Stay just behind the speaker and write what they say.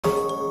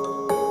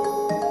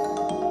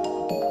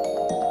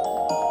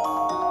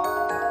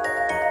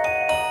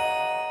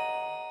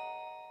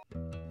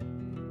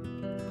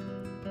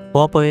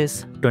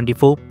CachyOS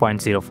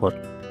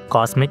 24.04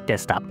 Cosmic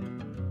Desktop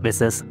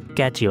versus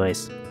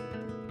CachyOS.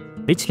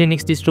 Which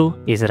Linux distro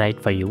is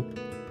right for you?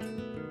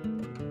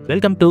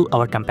 Welcome to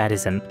our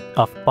comparison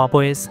of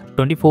CachyOS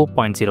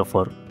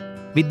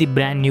 24.04 with the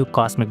brand new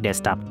Cosmic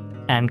Desktop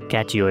and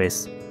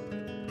CachyOS.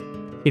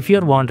 If you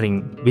are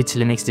wondering which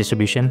Linux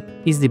distribution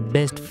is the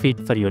best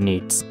fit for your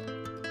needs,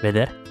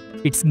 whether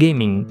it's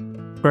gaming,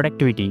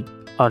 productivity,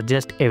 or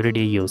just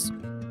everyday use,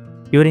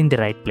 you're in the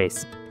right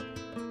place.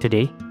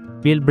 Today,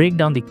 we'll break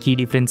down the key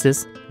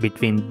differences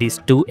between these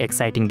two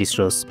exciting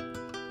distros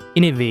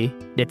in a way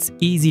that's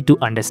easy to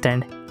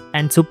understand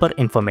and super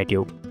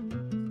informative.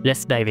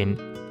 Let's dive in.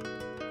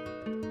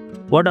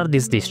 What are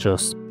these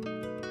distros?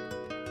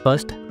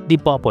 First, the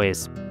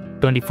CachyOS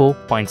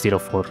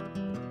 24.04.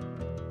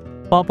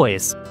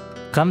 CachyOS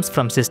comes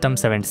from System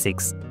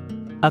 76,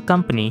 a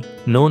company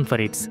known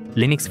for its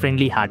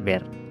Linux-friendly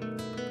hardware.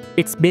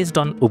 It's based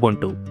on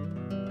Ubuntu,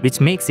 which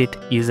makes it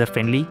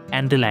user-friendly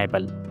and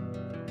reliable.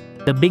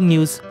 The big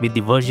news with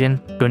the version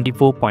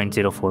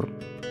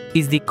 24.04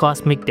 is the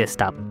Cosmic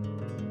Desktop,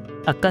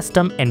 a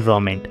custom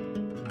environment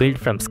built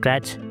from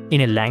scratch in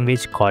a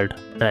language called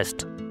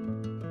Rust.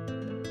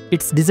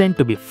 It's designed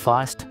to be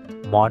fast,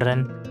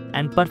 modern,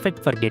 and perfect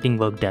for getting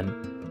work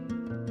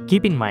done.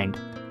 Keep in mind,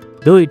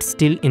 though it's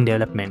still in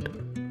development,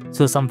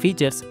 so some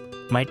features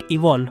might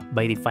evolve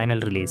by the final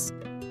release.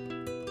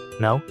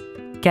 Now,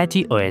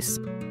 CachyOS.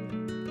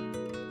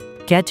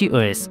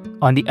 CachyOS,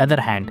 on the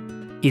other hand,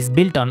 is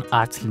built on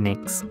Arch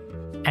Linux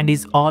and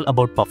is all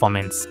about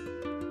performance.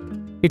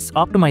 It's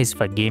optimized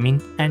for gaming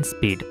and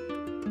speed,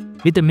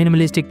 with a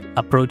minimalistic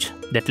approach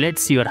that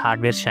lets your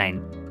hardware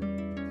shine.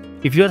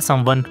 If you are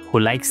someone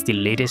who likes the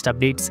latest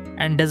updates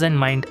and doesn't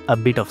mind a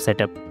bit of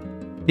setup,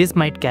 this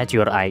might catch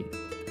your eye.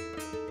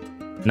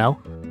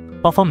 Now,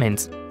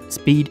 performance,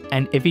 speed,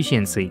 and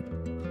efficiency.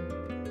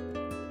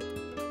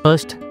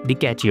 First, the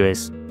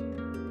CachyOS.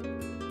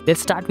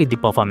 Let's start with the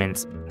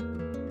performance.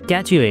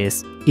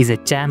 CachyOS is a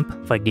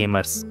champ for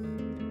gamers.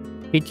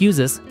 It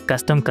uses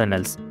custom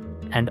kernels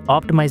and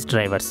optimized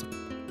drivers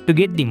to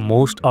get the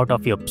most out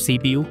of your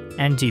CPU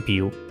and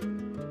GPU.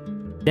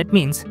 That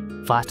means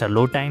faster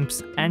load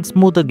times and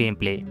smoother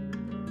gameplay.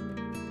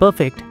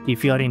 Perfect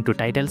if you are into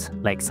titles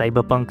like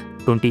Cyberpunk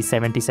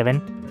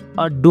 2077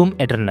 or Doom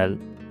Eternal.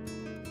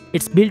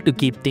 It's built to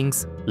keep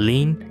things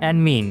lean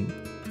and mean.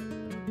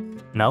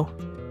 Now,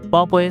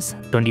 CachyOS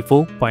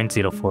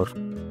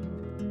 24.04.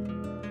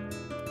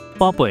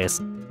 CachyOS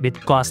with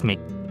Cosmic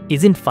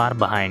isn't far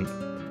behind.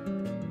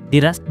 The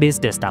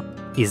Rust-based desktop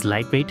is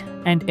lightweight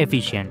and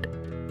efficient,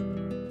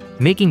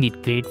 making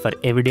it great for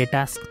everyday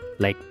tasks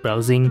like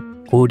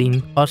browsing,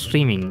 coding, or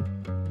streaming.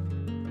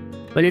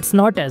 But it's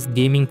not as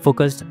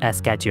gaming-focused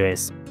as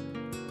CachyOS.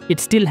 It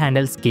still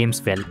handles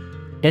games well,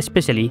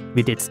 especially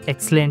with its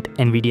excellent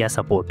NVIDIA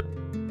support.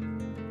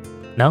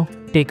 Now,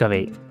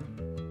 takeaway.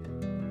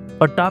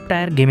 For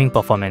top-tier gaming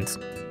performance,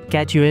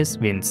 CachyOS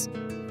wins.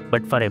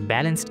 But for a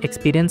balanced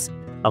experience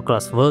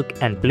across work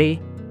and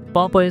play,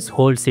 CachyOS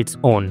holds its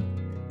own.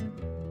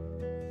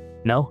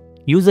 Now,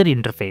 user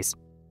interface.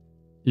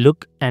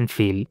 Look and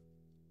feel.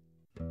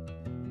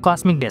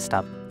 Cosmic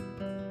Desktop.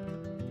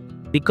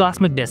 The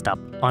Cosmic Desktop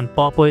on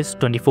CachyOS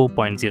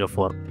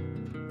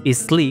 24.04 is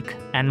sleek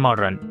and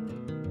modern.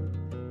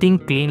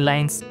 Think clean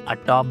lines, a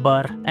top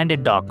bar, and a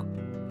dock.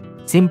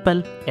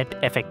 Simple yet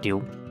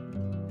effective.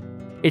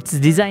 It's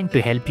designed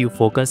to help you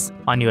focus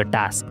on your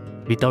task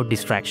without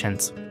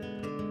distractions.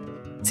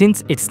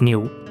 Since it's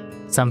new,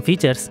 some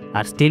features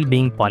are still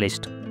being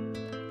polished,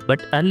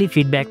 but early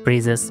feedback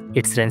praises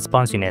its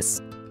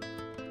responsiveness.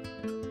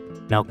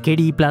 Now,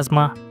 KDE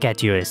Plasma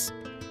CachyOS.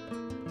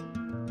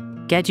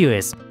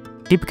 CachyOS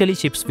typically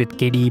ships with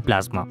KDE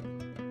Plasma,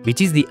 which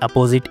is the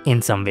opposite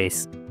in some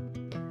ways.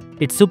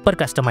 It's super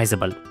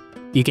customizable.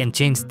 You can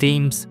change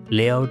themes,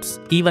 layouts,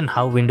 even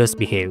how windows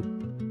behave.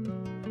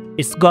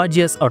 It's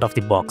gorgeous out of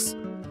the box,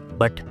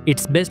 but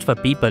it's best for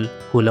people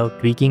who love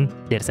tweaking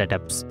their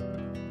setups.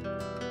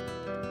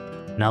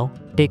 Now,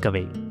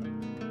 takeaway.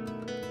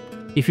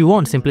 If you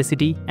want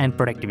simplicity and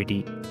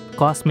productivity,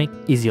 Cosmic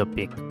is your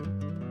pick.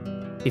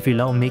 If you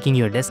love making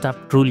your desktop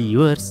truly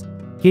yours,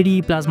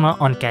 KDE Plasma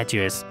on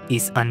CachyOS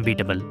is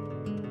unbeatable.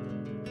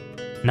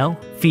 Now,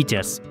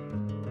 features.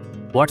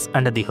 What's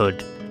under the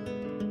hood?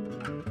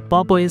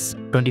 CachyOS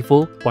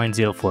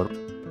 24.04.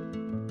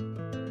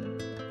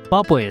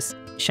 CachyOS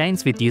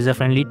shines with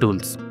user-friendly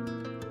tools.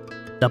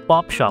 The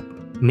Pop Shop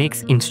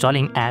makes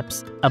installing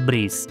apps a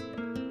breeze.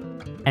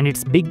 And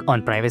it's big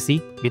on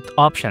privacy with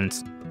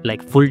options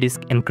like full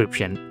disk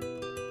encryption.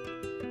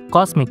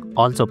 Cosmic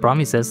also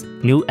promises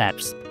new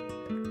apps,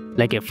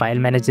 like a file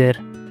manager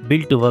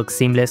built to work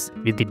seamless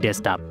with the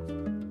desktop.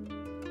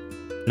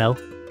 Now,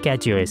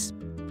 CachyOS.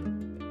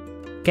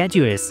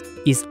 CachyOS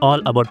is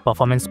all about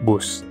performance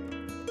boosts.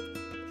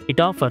 It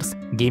offers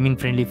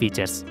gaming-friendly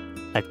features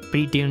like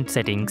pre-tuned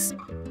settings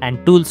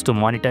and tools to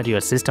monitor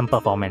your system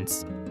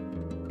performance.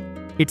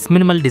 Its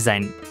minimal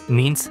design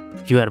means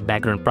fewer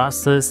background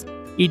processes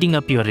eating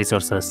up your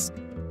resources.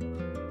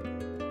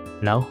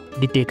 Now,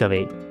 the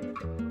takeaway.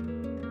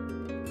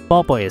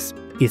 PopOS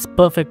is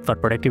perfect for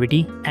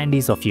productivity and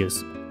ease of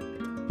use,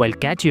 while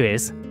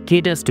CachyOS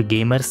caters to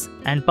gamers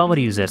and power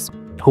users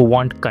who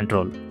want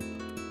control.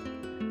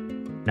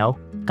 Now,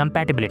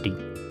 compatibility.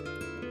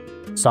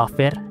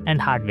 Software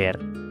and hardware.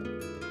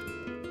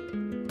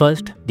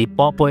 First, the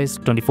PopOS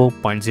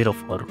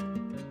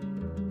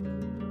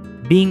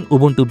 24.04. Being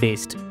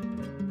Ubuntu-based,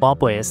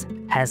 PopOS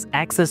has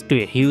access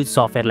to a huge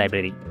software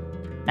library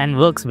and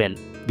works well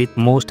with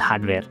most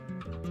hardware.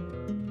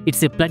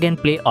 It's a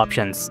plug-and-play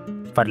options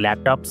for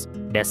laptops,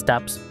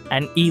 desktops,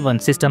 and even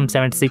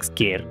System76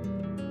 Care.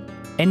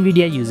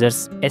 NVIDIA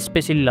users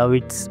especially love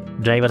its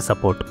driver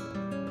support.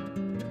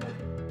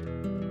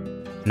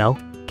 Now,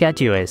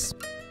 CachyOS.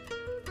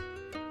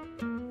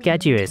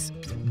 CachyOS,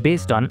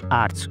 based on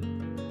Arch,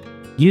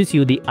 gives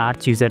you the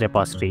Arch user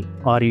repository,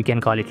 or you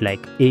can call it like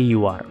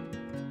AUR,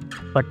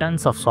 for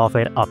tons of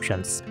software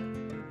options.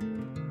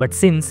 But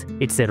since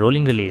it's a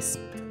rolling release,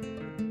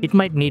 it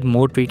might need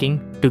more tweaking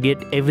to get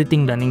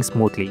everything running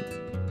smoothly,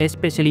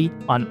 especially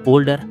on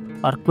older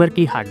or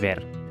quirky hardware.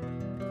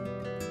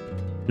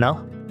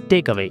 Now,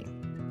 takeaway.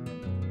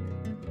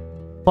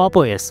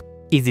 PopOS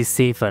is a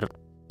safer,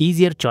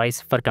 easier choice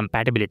for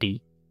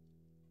compatibility.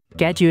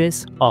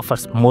 CachyOS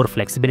offers more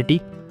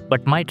flexibility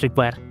but might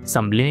require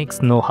some Linux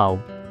know-how.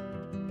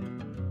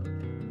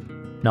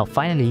 Now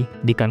finally,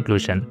 the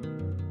conclusion.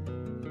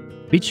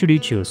 Which should you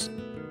choose?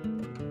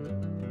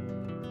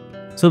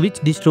 So which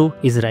distro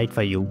is right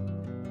for you?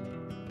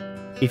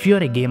 If you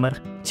are a gamer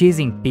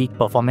chasing peak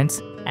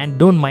performance and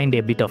don't mind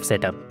a bit of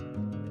setup,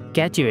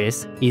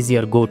 CachyOS is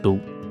your go-to.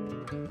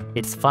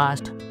 It's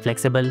fast,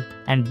 flexible,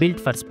 and built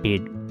for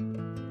speed.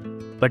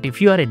 But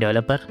if you are a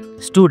developer,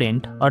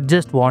 student, or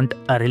just want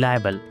a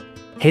reliable,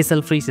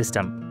 hassle-free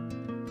system,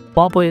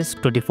 PopOS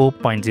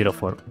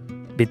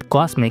 24.04 with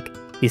Cosmic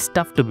is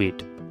tough to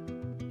beat,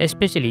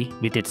 especially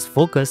with its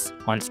focus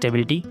on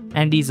stability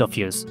and ease of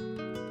use.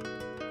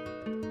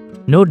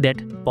 Note that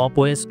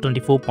PopOS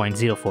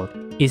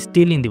 24.04 is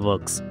still in the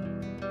works,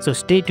 so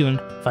stay tuned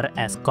for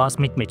as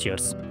Cosmic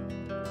matures.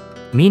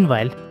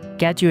 Meanwhile,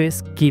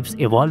 CachyOS keeps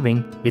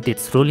evolving with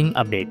its rolling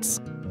updates.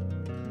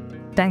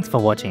 Thanks for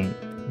watching.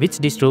 Which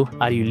distro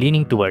are you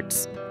leaning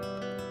towards?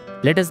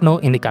 Let us know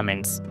in the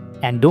comments,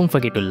 and don't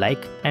forget to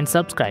like and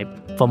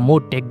subscribe for more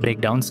tech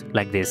breakdowns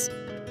like this.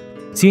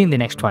 See you in the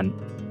next one.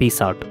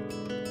 Peace out.